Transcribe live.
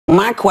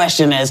My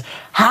question is,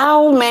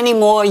 how many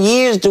more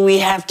years do we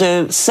have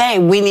to say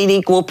we need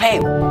equal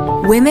pay?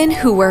 Women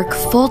who work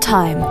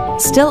full-time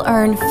still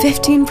earn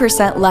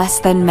 15% less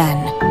than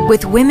men,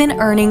 with women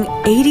earning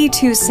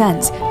 82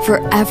 cents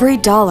for every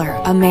dollar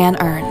a man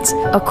earns.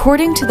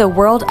 According to the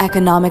World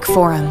Economic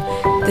Forum,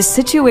 the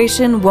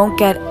situation won't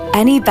get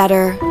any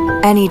better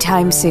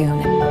anytime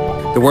soon.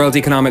 The World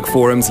Economic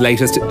Forum's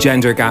latest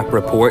gender gap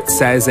report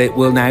says it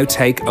will now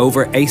take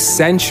over a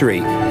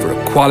century for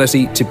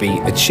equality to be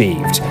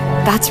achieved.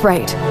 That's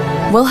right.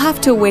 We'll have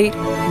to wait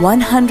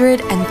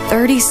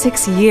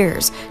 136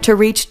 years to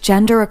reach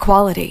gender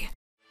equality.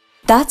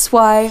 That's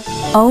why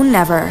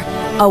Ownever,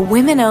 a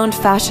women-owned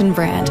fashion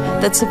brand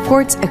that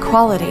supports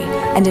equality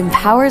and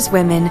empowers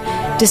women,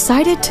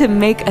 decided to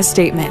make a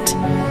statement.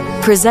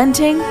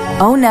 Presenting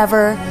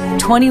Ownever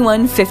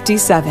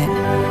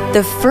 2157.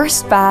 The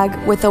first bag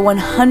with a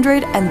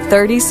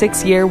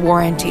 136-year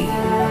warranty.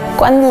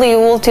 Quando li o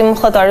último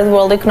relatório do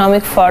World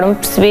Economic Forum,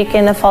 percebi que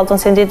ainda faltam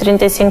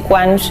 135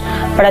 anos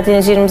para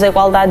atingirmos a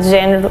igualdade de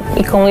género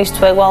e com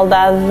isto a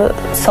igualdade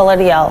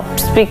salarial.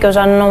 Percebi que eu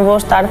já não vou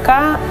estar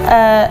cá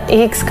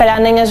e que se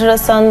calhar nem a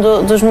geração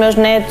dos meus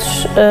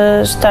netos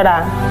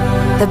estará.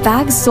 The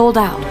bag sold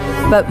out,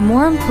 but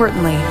more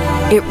importantly,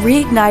 it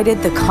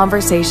reignited the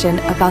conversation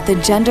about the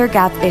gender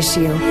gap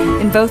issue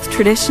in both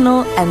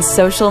traditional and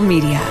social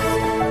media.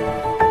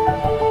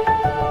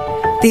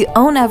 The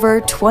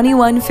Ownever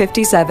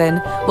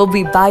 2157 will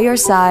be by your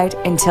side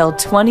until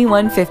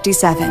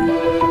 2157,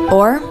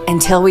 or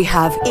until we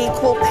have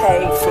equal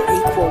pay for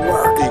equal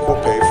work. Equal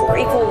pay for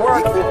equal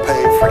work. Equal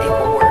pay for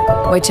equal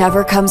work.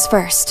 whichever comes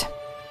first.